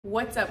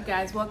What's up,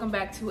 guys? Welcome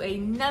back to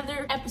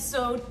another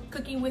episode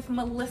Cooking with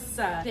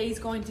Melissa. Today's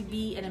going to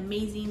be an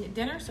amazing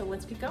dinner, so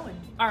let's get going.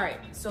 All right,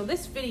 so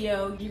this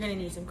video, you're gonna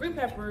need some green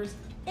peppers,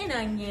 an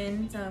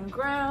onion, some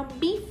ground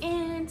beef,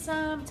 and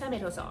some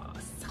tomato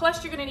sauce.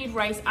 Plus, you're gonna need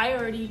rice. I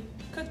already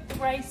cooked the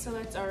rice, so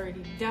that's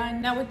already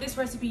done. Now with this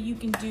recipe, you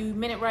can do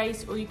minute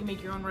rice or you can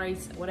make your own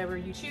rice, whatever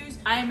you choose.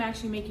 I am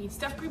actually making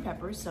stuffed green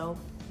peppers, so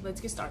let's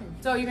get started.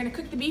 So you're gonna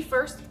cook the beef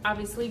first,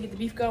 obviously, get the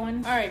beef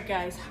going. All right,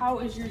 guys, how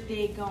is your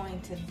day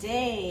going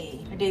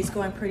today? My day's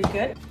going pretty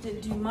good.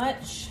 Didn't do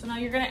much. So now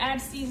you're gonna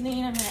add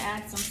seasoning. I'm gonna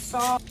add some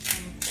salt,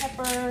 some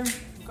pepper,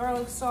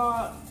 garlic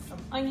salt, some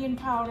onion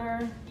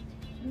powder,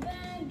 and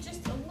then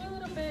just a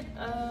little bit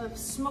of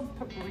smoked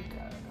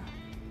paprika.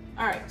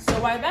 All right, so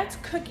while that's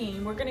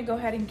cooking, we're gonna go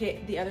ahead and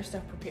get the other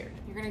stuff prepared.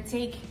 You're gonna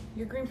take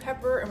your green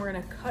pepper and we're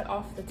gonna cut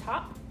off the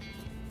top.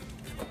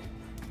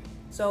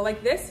 So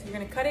like this, you're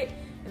gonna cut it,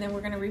 and then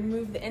we're gonna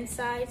remove the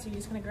inside. So you're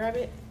just gonna grab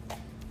it,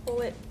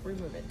 pull it,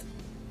 remove it.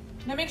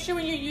 Now make sure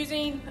when you're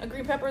using a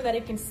green pepper that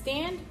it can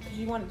stand, because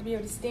you want it to be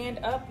able to stand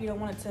up. You don't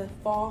want it to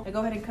fall. Now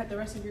go ahead and cut the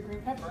rest of your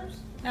green peppers.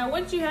 Now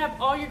once you have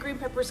all your green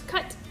peppers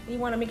cut, you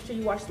wanna make sure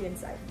you wash the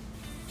inside.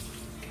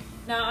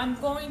 Now I'm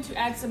going to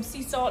add some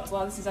sea salt.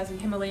 Well, this is actually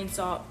Himalayan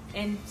salt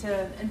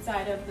into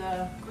inside of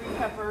the green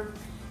pepper.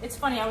 It's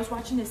funny, I was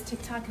watching this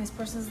TikTok and this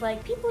person's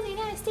like, people in the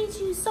United States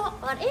use salt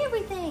on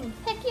everything.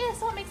 Heck yeah,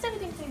 salt makes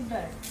everything taste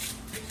better.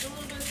 Just a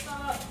little bit of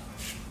salt.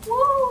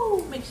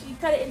 Woo! Make sure you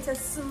cut it into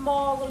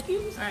small little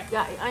cubes. All right,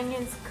 got your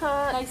onions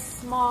cut, nice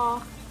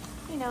small,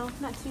 you know,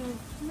 not too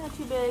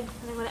big.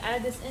 And I'm gonna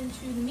add this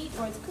into the meat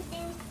while it's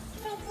cooking.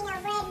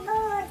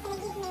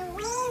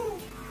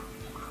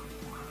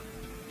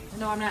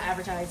 No, I'm not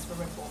advertised for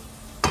Red Bull.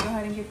 Go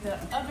ahead and get the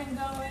oven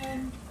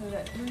going. Put it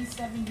at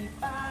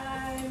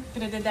 375.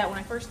 Could have did that when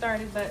I first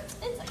started, but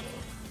it's okay.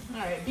 All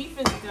right, beef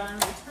is done.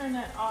 We'll turn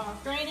that off.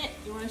 Strain it.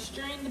 You want to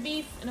strain the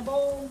beef in a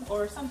bowl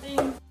or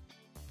something.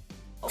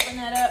 Open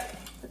that up.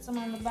 Put some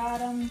on the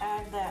bottom.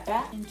 Add that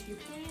back into your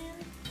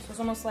pan. So it's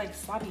almost like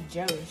sloppy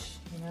joe's,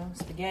 you know,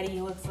 spaghetti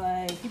it looks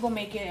like. People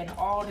make it in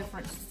all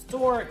different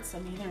sorts. I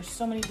mean, there's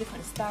so many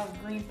different styles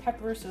of green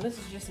peppers, so this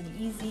is just an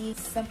easy,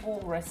 simple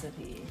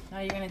recipe. Now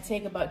you're gonna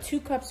take about 2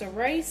 cups of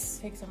rice.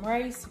 Take some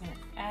rice, you're gonna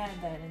add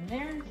that in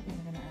there. You're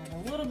gonna add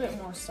a little bit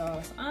more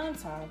sauce on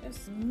top.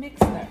 Just mix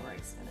that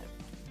rice in it.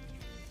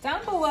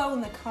 Down below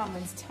in the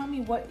comments, tell me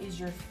what is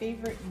your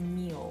favorite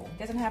meal. It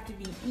doesn't have to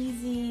be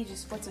easy,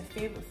 just what's a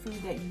favorite food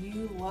that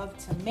you love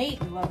to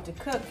make, you love to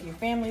cook, your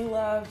family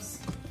loves,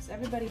 because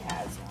everybody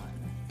has one.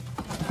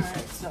 All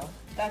right, so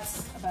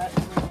that's about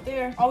it right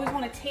there. Always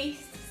want to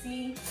taste,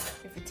 see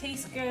if it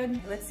tastes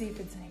good. Let's see if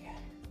it's any good.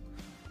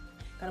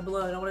 Gotta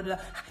blow it, I don't want to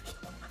do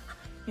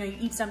you know, you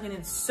eat something and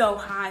it's so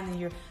hot and then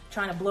you're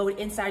trying to blow it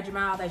inside your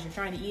mouth as you're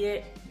trying to eat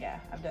it. Yeah,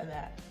 I've done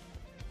that.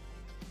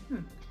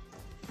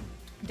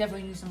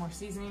 Definitely need some more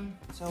seasoning.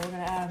 So we're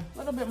gonna add a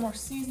little bit more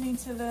seasoning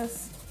to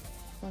this.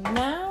 So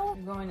now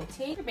you're going to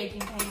take your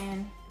baking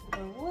pan, put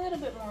a little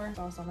bit more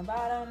sauce on the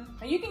bottom.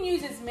 Now you can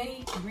use as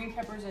many green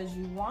peppers as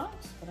you want,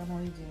 but I'm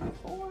only doing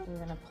 4. So we're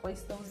gonna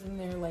place those in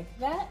there like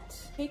that.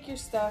 Take your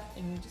stuff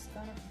and you're just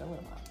gonna fill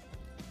them up.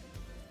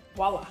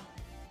 Voila.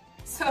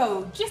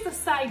 So just a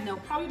side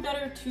note, probably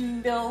better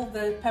to fill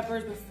the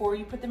peppers before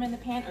you put them in the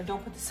pan, or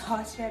don't put the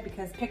sauce yet,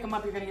 because pick them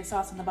up, you're gonna get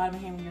sauce on the bottom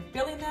of your hand when you're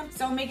filling them.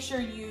 So make sure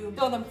you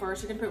fill them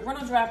first. You're gonna put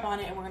Reynolds Wrap on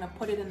it and we're gonna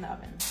put it in the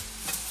oven.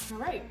 All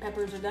right,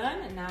 peppers are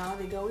done and now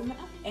they go in the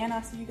oven. And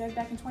I'll see you guys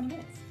back in 20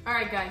 minutes. All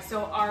right, guys,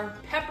 so our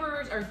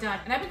peppers are done.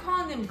 And I've been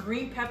calling them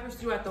green peppers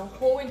throughout the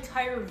whole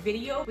entire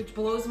video, which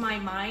blows my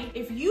mind.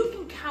 If you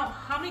can count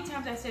how many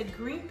times I said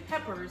green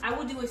peppers, I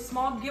will do a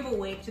small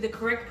giveaway to the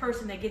correct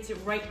person that gets it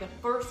right the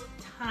first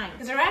time.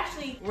 Because they're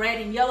actually red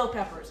and yellow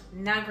peppers,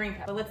 not green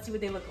peppers. But let's see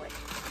what they look like.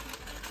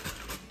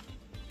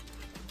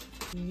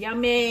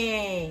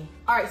 Yummy.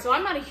 All right, so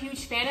I'm not a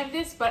huge fan of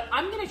this, but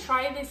I'm gonna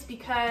try this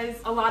because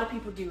a lot of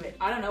people do it.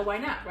 I don't know, why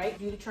not, right?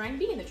 Do the trend,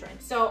 be in the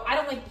trend. So I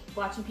don't like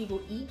watching people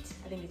eat.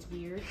 I think it's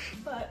weird,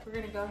 but we're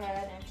gonna go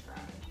ahead and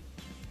try.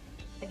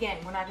 Again,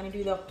 we're not gonna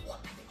do the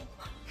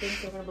thing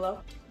we're gonna blow.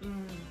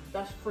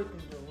 That's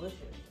freaking delicious.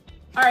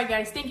 All right,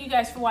 guys, thank you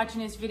guys for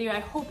watching this video. I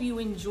hope you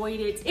enjoyed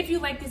it. If you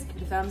like this, give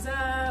it a thumbs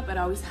up. It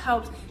always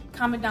helps.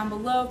 Comment down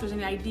below if there's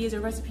any ideas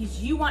or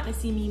recipes you want to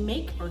see me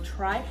make or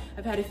try.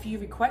 I've had a few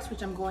requests,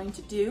 which I'm going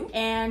to do.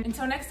 And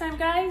until next time,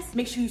 guys,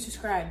 make sure you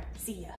subscribe. See ya.